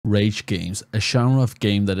rage games, a genre of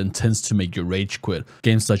game that intends to make you rage quit.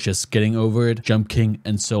 Games such as Getting Over It, Jump King,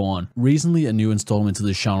 and so on. Recently, a new installment to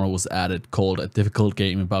the genre was added called A Difficult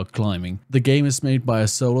Game About Climbing. The game is made by a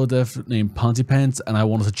solo dev named Pontypants, and I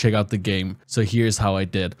wanted to check out the game, so here's how I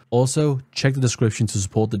did. Also, check the description to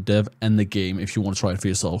support the dev and the game if you want to try it for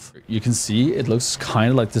yourself. You can see it looks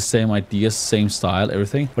kind of like the same idea, same style,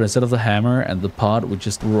 everything, but instead of the hammer and the pod, we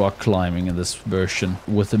just rock climbing in this version.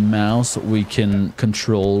 With the mouse, we can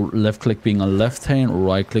control left click being our left hand,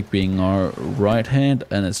 right click being our right hand,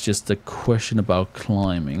 and it's just a question about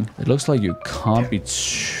climbing. It looks like you can't be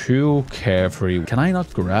too carefree. Can I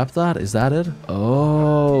not grab that? Is that it?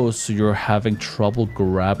 Oh, so you're having trouble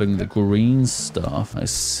grabbing the green stuff. I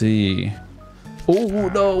see. Oh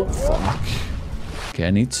no, fuck. Okay,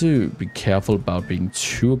 I need to be careful about being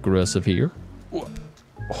too aggressive here.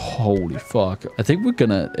 Holy fuck. I think we're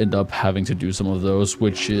gonna end up having to do some of those,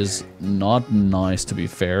 which is not nice, to be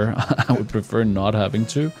fair. I would prefer not having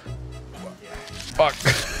to. Fuck.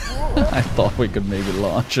 I thought we could maybe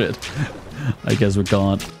launch it. I guess we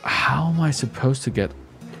can't. How am I supposed to get...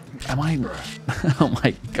 Am I... Oh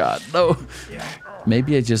my god, no.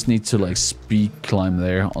 Maybe I just need to like speed climb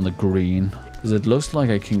there on the green. Because it looks like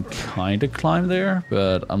I can kind of climb there,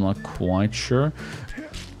 but I'm not quite sure.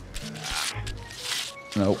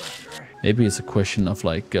 Nope. Maybe it's a question of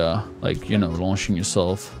like, you know, launching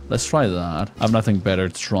yourself. Let's try that. I have nothing better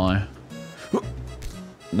to try.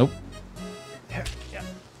 Nope.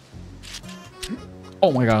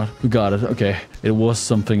 Oh my god, we got it. Okay. It was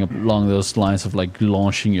something along those lines of like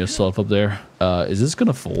launching yourself up there. Is this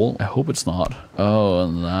gonna fall? I hope it's not. Oh,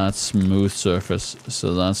 and that's smooth surface.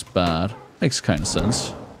 So that's bad. Makes kind of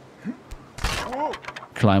sense.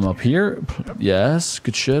 Climb up here. Yes,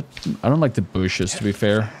 good shit. I don't like the bushes, to be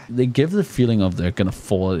fair. They give the feeling of they're gonna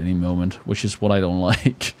fall at any moment, which is what I don't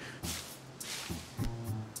like.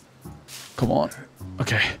 Come on.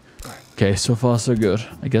 Okay. Okay, so far so good.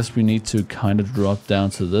 I guess we need to kind of drop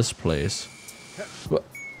down to this place.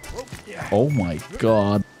 Oh my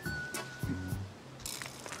god.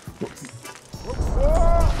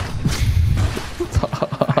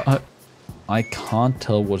 I can't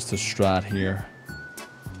tell what's the strat here.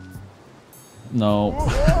 No,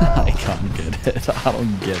 I can't get it. I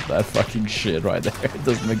don't get that fucking shit right there. It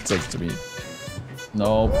doesn't make sense to me.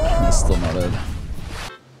 Nope, that's still not it.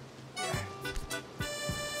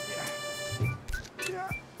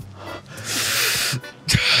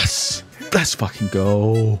 Yes! Let's fucking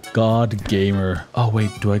go. God gamer. Oh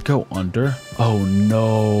wait, do I go under? Oh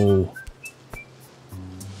no.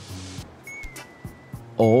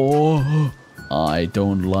 Oh, I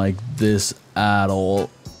don't like this at all.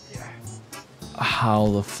 How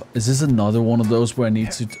the f... Is this another one of those where I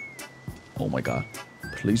need to... Oh my god.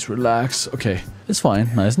 Please relax. Okay, it's fine.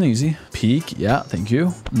 Nice and easy. Peak. Yeah, thank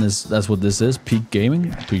you. And that's what this is. Peak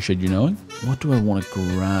gaming. Appreciate you knowing. What do I want to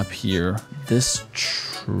grab here? This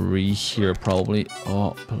tree here, probably.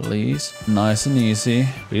 Oh, please. Nice and easy.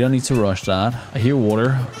 We don't need to rush that. I hear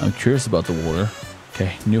water. I'm curious about the water.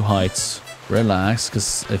 Okay, new heights. Relax,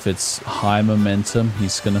 because if it's high momentum,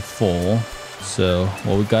 he's gonna fall. So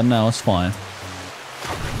what we got now is fine.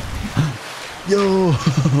 Yo,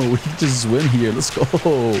 we can just swim here. Let's go.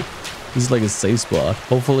 This is like a safe spot.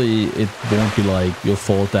 Hopefully it won't be like you'll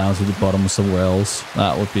fall down to the bottom of somewhere else.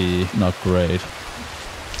 That would be not great.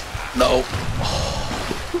 No.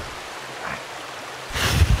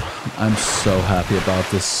 I'm so happy about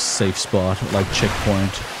this safe spot, like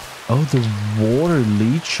checkpoint. Oh, the water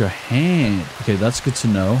leads your hand. Okay, that's good to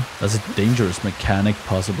know. That's a dangerous mechanic,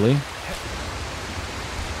 possibly.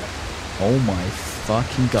 Oh my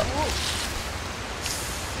fucking god.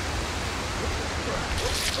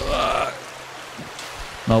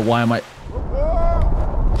 Now, why am I...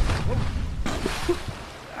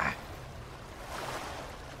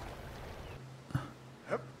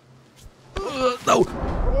 No!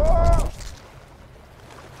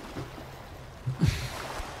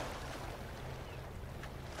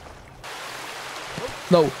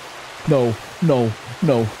 No, no, no,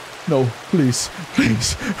 no, no, please,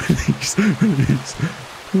 please, please, please,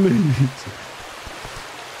 please.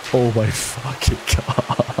 Oh my fucking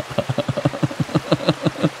god.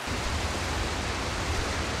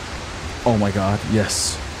 Oh my god,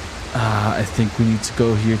 yes. I think we need to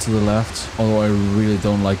go here to the left, although I really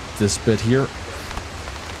don't like this bit here.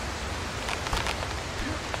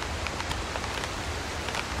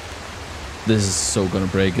 This is so gonna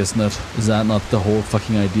break, isn't it? Is that not the whole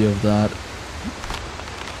fucking idea of that?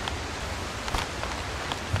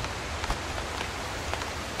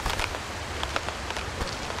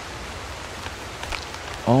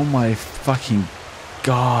 Oh my fucking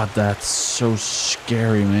god, that's so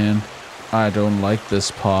scary, man. I don't like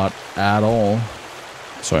this part at all.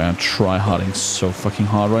 Sorry, I'm try-harding so fucking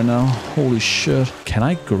hard right now. Holy shit. Can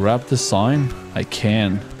I grab the sign? I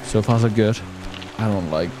can. So far so good. I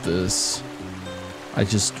don't like this. I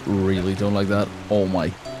just really don't like that. Oh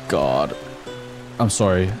my god. I'm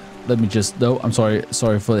sorry. Let me just... No, I'm sorry.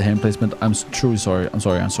 Sorry for the hand placement. I'm truly sorry. I'm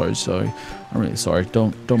sorry. I'm really sorry.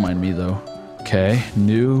 Don't mind me though. Okay.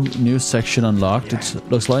 New section unlocked, it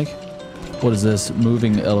looks like. What is this?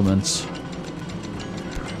 Moving elements.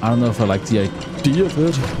 I don't know if I like the idea of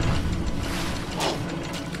it. Oh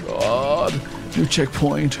my god. New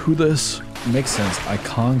checkpoint. Who this? Makes sense. I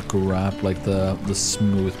can't grab like the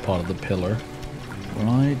smooth part of the pillar.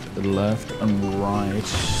 Right, left, and right.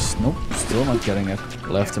 Nope, still not getting it.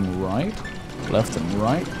 Left and right. Left and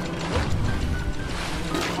right.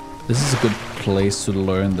 This is a good place to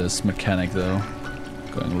learn this mechanic though.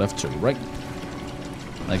 Going left to right.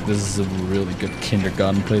 Like this is a really good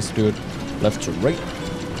kindergarten place to do it. Left to right.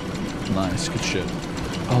 Nice, good shit.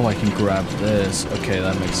 Oh, I can grab this. Okay,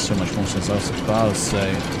 that makes so much more sense. I was about to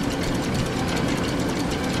say...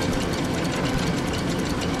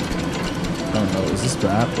 Oh no, is this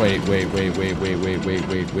bad? Wait,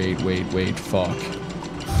 fuck.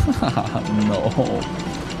 No.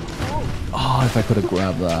 Oh, if I could have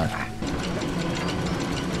grabbed that.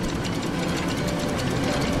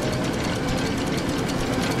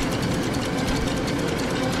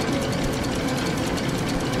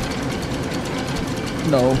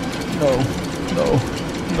 No, no, no,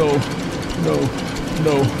 no, no, no,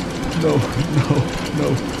 no, no, no,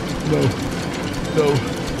 no, no,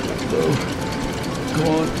 no. Come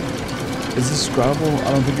on. Is this grabbable?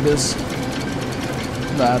 I don't think it is.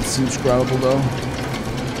 That seems grabbable though.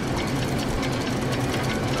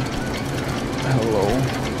 Hello.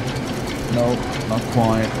 No, not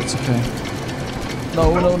quite. It's okay. No,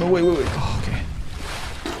 no, no, wait. Oh, okay.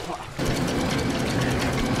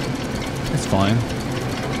 It's fine.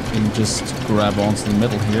 You can just grab onto the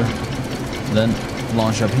middle here. And then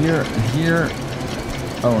launch up here and here.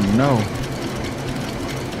 Oh no.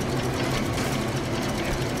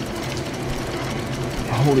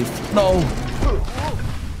 Holy no!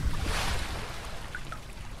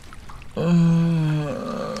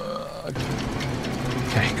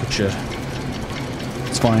 Okay, good shit.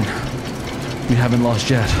 It's fine. We haven't lost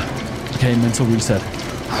yet. Okay, mental reset.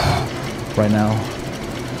 Right now,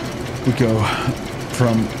 we go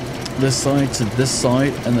from this side to this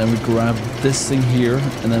side, and then we grab this thing here,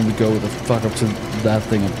 and then we go the fuck up to that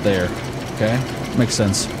thing up there. Okay? Makes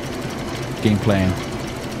sense. Game plan.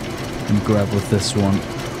 And grab with this one.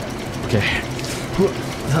 Okay.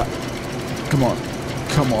 Come on.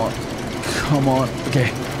 Come on. Come on.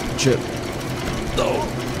 Okay. Shit. No.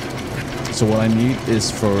 So what I need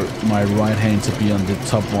is for my right hand to be on the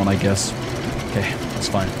top one, I guess. Okay, that's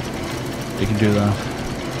fine. We can do that.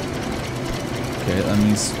 Okay, that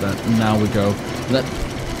means that now we go.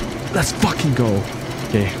 Let's fucking go.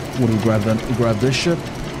 Okay, what do we grab then? We grab this shit.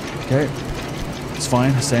 Okay. It's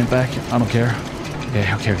fine. Stand back. I don't care. Okay.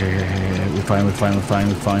 We're fine.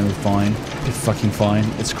 It's fucking fine.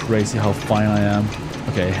 It's crazy how fine I am.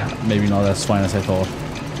 Okay, maybe not as fine as I thought.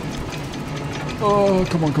 Oh,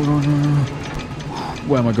 come on.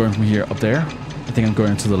 Where am I going from here? Up there? I think I'm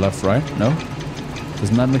going to the left, right? No?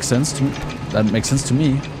 Doesn't that make sense to me? That makes sense to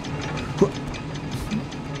me.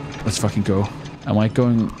 Let's fucking go. Am I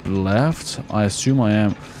going left? I assume I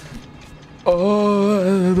am.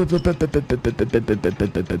 Oh.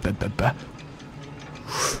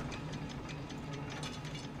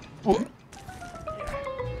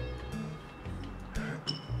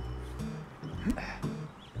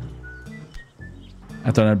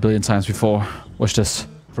 I've done it a billion times before. Watch this.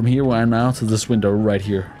 From here where I am now to this window right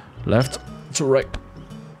here. Left to right.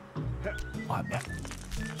 Oh, I'm the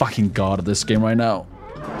fucking god of this game right now.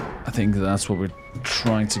 I think that's what we're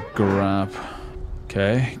trying to grab.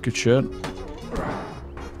 Okay, good shit.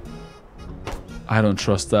 I don't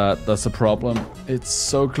trust that. That's the problem. It's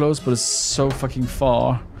so close, but it's so fucking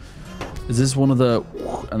far. Is this one of the...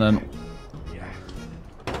 And then...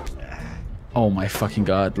 Oh my fucking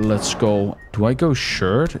god. Let's go. Do I go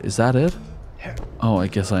shirt? Is that it? Oh, I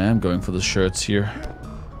guess I am going for the shirts here.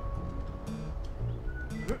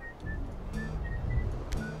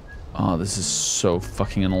 Oh, this is so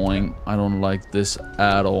fucking annoying. I don't like this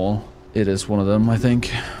at all. It is one of them, I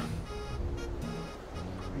think.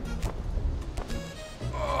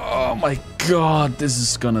 Oh my god, this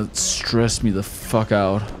is gonna stress me the fuck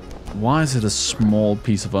out. Why is it a small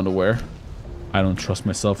piece of underwear? I don't trust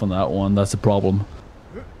myself on that one, that's a problem.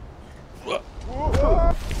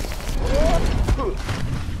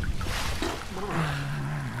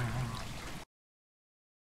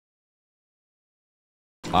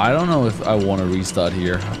 I don't know if I want to restart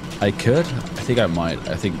here. I could. I think I might.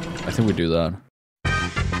 I think we do that.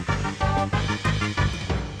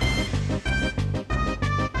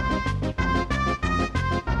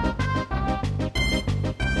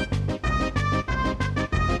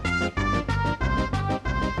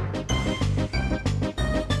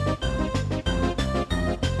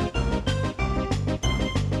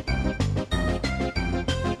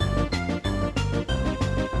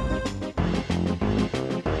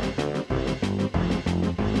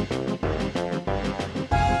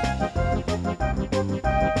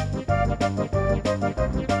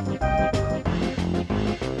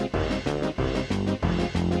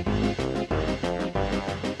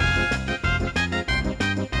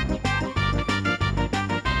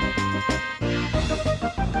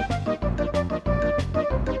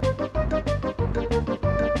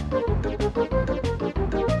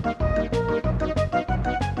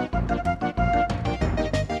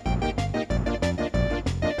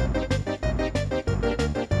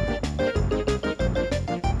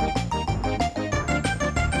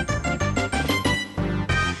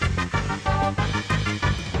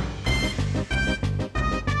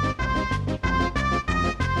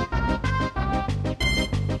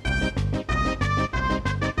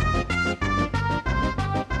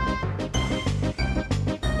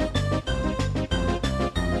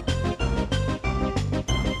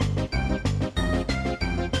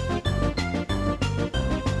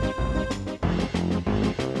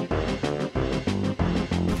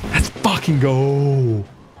 Fucking go!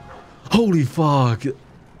 Holy fuck!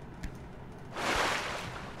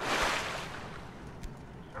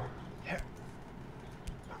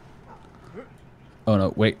 Oh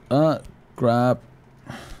no, wait, grab.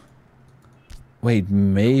 Wait,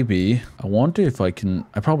 maybe. I wonder if I can.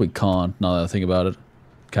 I probably can't now that I think about it.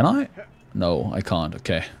 Can I? No, I can't.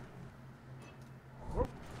 Okay.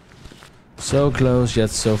 So close,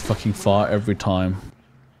 yet so fucking far every time.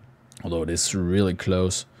 Although it is really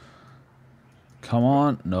close. Come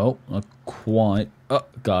on. No, not quite. Oh,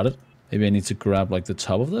 got it. Maybe I need to grab like the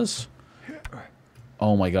top of this.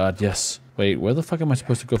 Oh my god, yes. Wait, where the fuck am I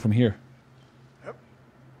supposed to go from here?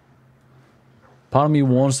 Part of me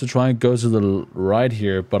wants to try and go to the right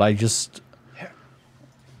here, but I just...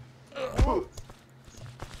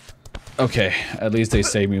 Okay, at least they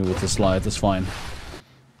saved me with the slide, that's fine.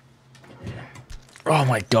 Oh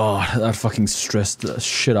my god, that fucking stressed the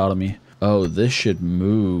shit out of me. Oh, this shit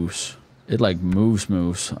moves. It like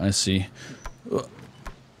moves, I see.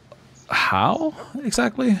 How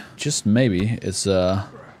exactly? Just maybe it's I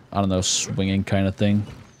don't know, swinging kind of thing.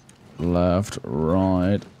 Left,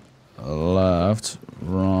 right, left,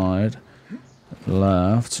 right,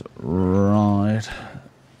 left, right.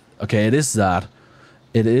 Okay, it is that.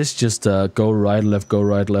 It is just go right, left,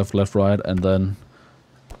 left, right, and then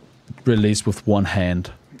release with one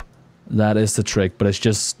hand. That is the trick, but it's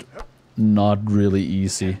just not really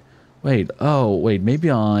easy. Wait, oh, wait, maybe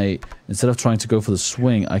I, instead of trying to go for the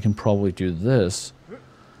swing, I can probably do this.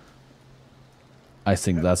 I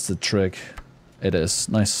think that's the trick. It is.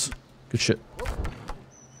 Nice. Good shit.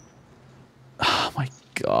 Oh my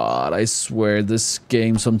god, I swear this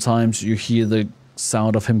game sometimes you hear the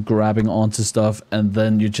sound of him grabbing onto stuff and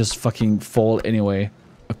then you just fucking fall anyway.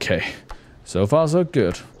 Okay, so far so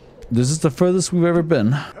good. This is the furthest we've ever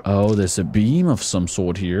been. Oh, there's a beam of some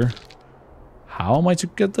sort here. How am I to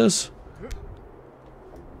get this?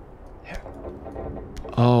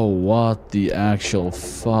 Oh, what the actual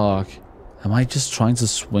fuck? Am I just trying to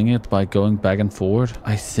swing it by going back and forward?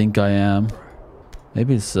 I think I am.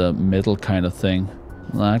 Maybe it's a middle kind of thing.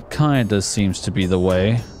 That kind of seems to be the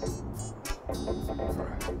way.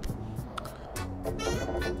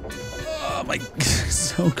 Oh my,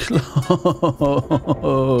 so close.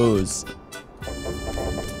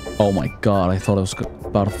 Oh my god, I thought I was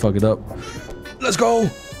about to fuck it up. Let's go!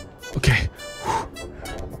 Okay.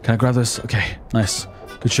 Can I grab this? Okay, nice.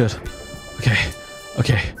 Good shit. Okay.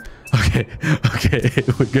 Okay. Okay. Okay.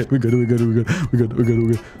 We're good. We're good. We're good. We're good. We're good. We're good.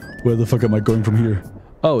 We're good. Where the fuck am I going from here?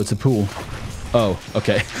 Oh, it's a pool. Oh,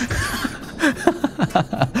 okay.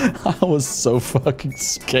 I was so fucking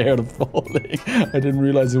scared of falling. I didn't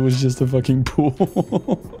realize it was just a fucking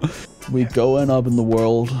pool. We going up in the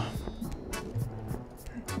world.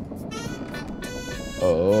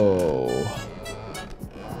 Oh.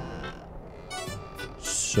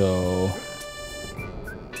 So,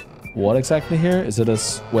 what exactly here? Is it a...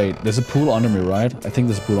 Wait, there's a pool under me, right? I think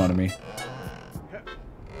there's a pool under me.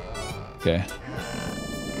 Okay.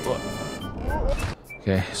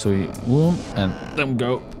 Okay, so we... Boom, and then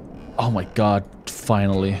go. Oh my god,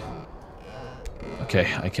 finally. Okay,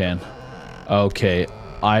 I can. Okay.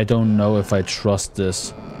 I don't know if I trust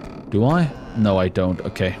this. Do I? No, I don't.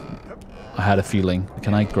 Okay. I had a feeling.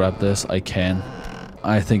 Can I grab this? I can.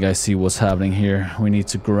 I think I see what's happening here. We need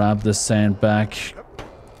to grab this sandbag.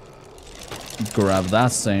 Grab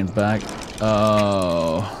that sandbag.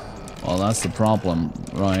 Oh. Well, that's the problem,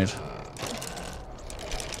 right?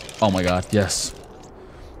 Oh my god, yes.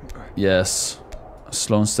 Yes.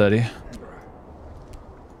 Slow and steady.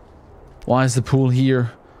 Why is the pool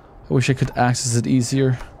here? I wish I could access it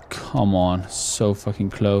easier. Come on, so fucking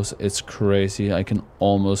close. It's crazy. I can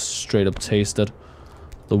almost straight up taste it.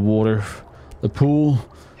 The water, the pool.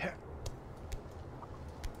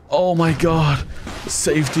 Oh my god,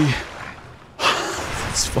 safety.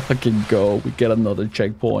 Let's fucking go. We get another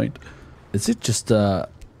checkpoint. Is it just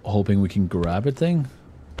hoping we can grab it thing?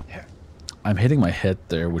 I'm hitting my head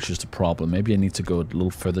there, which is the problem. Maybe I need to go a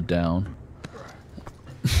little further down.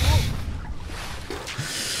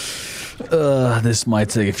 This might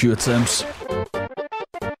take a few attempts.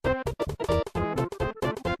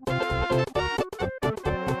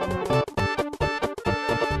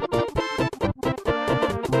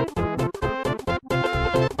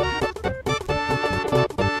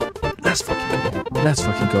 Let's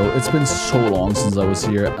fucking go. It's been so long since I was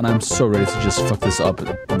here, and I'm so ready to just fuck this up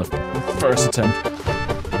on the first attempt.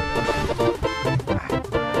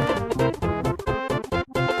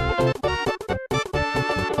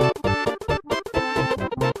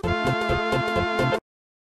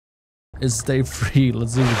 It's day 3.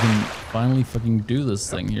 Let's see if we can finally fucking do this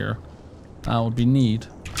thing here. That would be neat.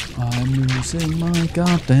 I'm losing my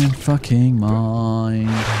goddamn fucking mind.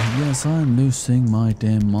 Yes, I'm losing my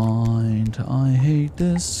damn mind. I hate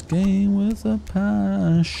this game with a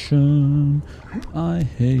passion. I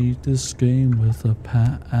hate this game with a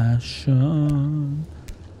passion.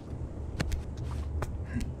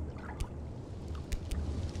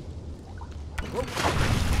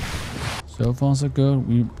 So far so good.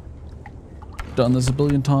 We've done this a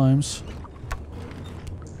billion times.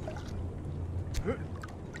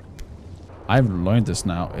 I've learned this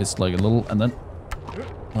now. It's like a little, and then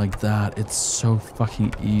like that. It's so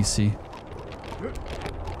fucking easy.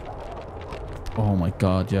 Oh my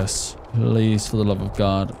god, yes. Please, for the love of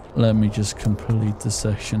God, let me just complete this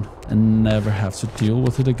section and never have to deal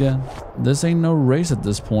with it again. This ain't no race at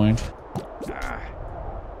this point.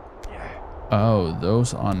 Oh,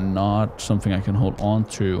 those are not something I can hold on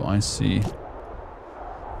to. I see.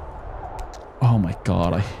 Oh my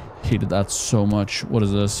god, I hated that so much. What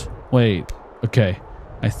is this? Wait. Okay,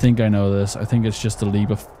 I think I know this. I think it's just a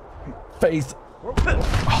leap of faith.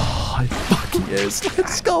 Oh, it fucking is.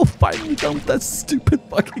 Let's go. Finally done with that stupid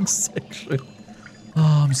fucking section.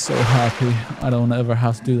 Oh, I'm so happy. I don't ever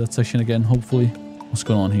have to do that section again, hopefully. What's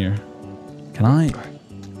going on here? Can I?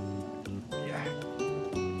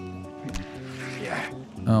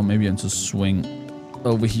 Oh, maybe I'm just swing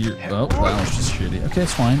over here. Oh, that was just shitty. Okay,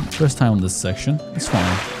 it's fine. First time on this section. It's fine.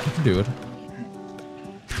 I can do it.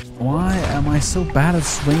 Why am I so bad at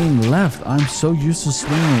swinging left? I'm so used to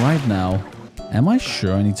swinging right now. Am I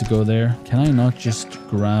sure I need to go there? Can I not just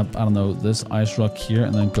grab, I don't know, this ice rock here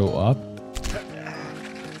and then go up?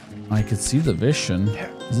 I could see the vision.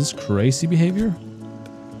 Is this crazy behavior?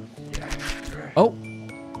 Oh!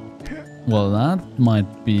 Well, that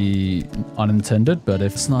might be unintended, but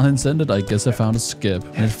if it's not intended, I guess I found a skip.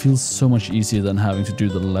 And it feels so much easier than having to do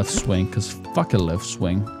the left swing, because fuck a left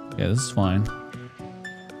swing. Yeah, this is fine.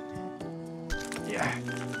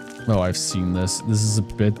 Oh, I've seen this. This is a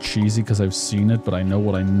bit cheesy because I've seen it, but I know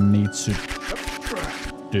what I need to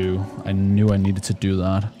do. I knew I needed to do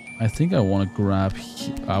that. I think I want to grab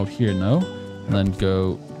out here, no? And then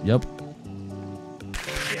go, yep.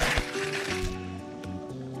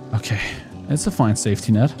 Okay, it's a fine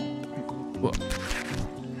safety net. Whoa.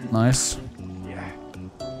 Nice.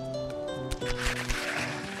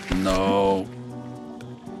 No.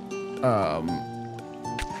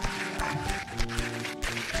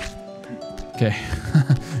 Okay,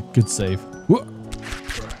 good save. Whoa.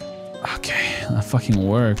 Okay, that fucking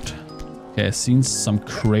worked. Okay, I've seen some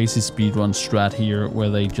crazy speedrun strat here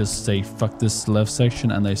where they just say fuck this left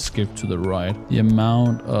section and they skip to the right. The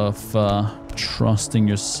amount of trusting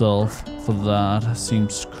yourself for that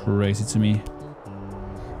seems crazy to me.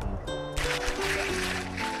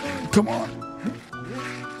 Come on.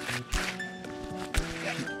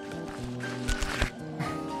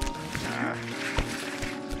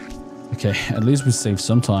 Okay, at least we saved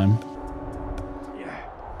some time.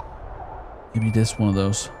 Maybe this one of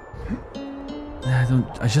those.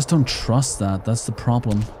 I just don't trust that. That's the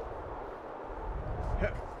problem.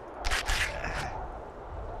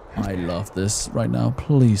 I love this right now.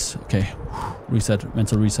 Please. Okay. Reset.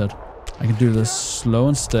 Mental reset. I can do this slow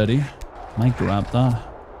and steady. Can I grab that?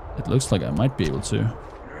 It looks like I might be able to.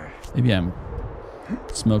 Maybe I'm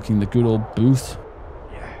smoking the good old booth.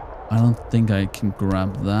 I don't think I can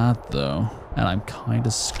grab that though. And I'm kind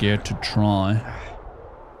of scared to try.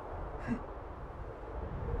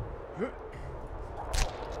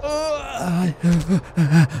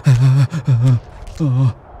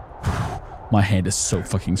 My hand is so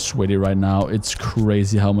fucking sweaty right now. It's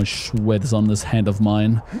crazy how much sweat is on this hand of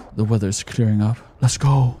mine. The weather is clearing up. Let's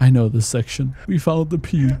go. I know this section. We found the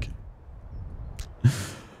peak.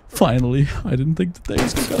 Finally. I didn't think the day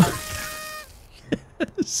was gonna go.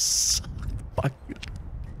 Yes. Fuck.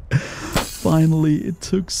 Finally. It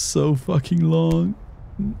took so fucking long.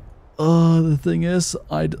 The thing is,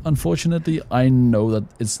 unfortunately, I know that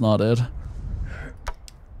it's not it.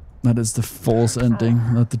 That is the false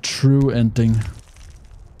ending, not the true ending.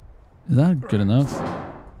 Is that good enough?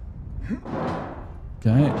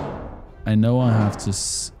 Okay. I know I have to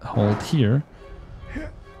hold here.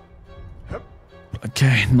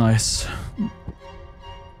 Okay, nice.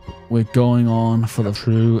 We're going on for the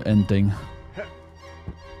true ending.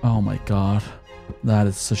 Oh my god. That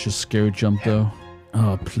is such a scary jump though.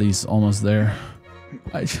 Oh, please, almost there.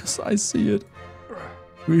 I see it.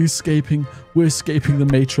 We're escaping the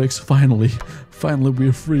Matrix, finally. Finally,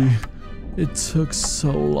 we're free. It took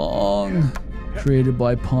so long. Created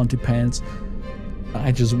by Pontypants.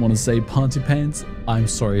 I just want to say, Pontypants, I'm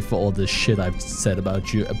sorry for all this shit I've said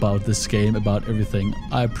about you, about this game, about everything.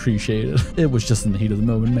 I appreciate it. It was just in the heat of the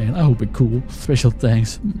moment, man. I hope it's cool. Special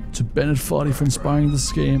thanks to Bennett Foddy for inspiring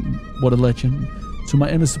this game. What a legend. To my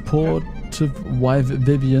inner support, to wife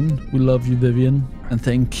Vivian. We love you, Vivian. And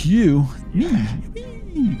thank you.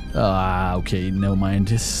 Okay, never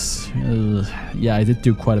mind. Yeah, I did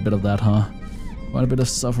do quite a bit of that, huh? Quite a bit of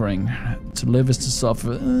suffering. To live is to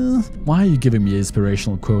suffer. Why are you giving me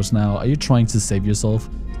inspirational quotes now? Are you trying to save yourself?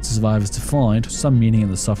 To survive is to find some meaning in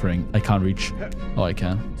the suffering. I can't reach. Oh, I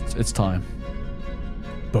can. It's time.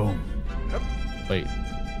 Boom. Wait.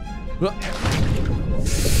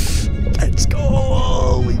 Let's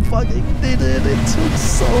go! We fucking did it! It took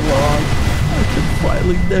so long! I can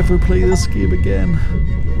finally never play this game again.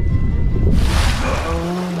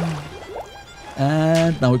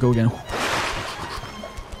 And now we go again.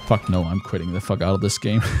 Fuck no, I'm quitting the fuck out of this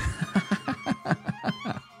game.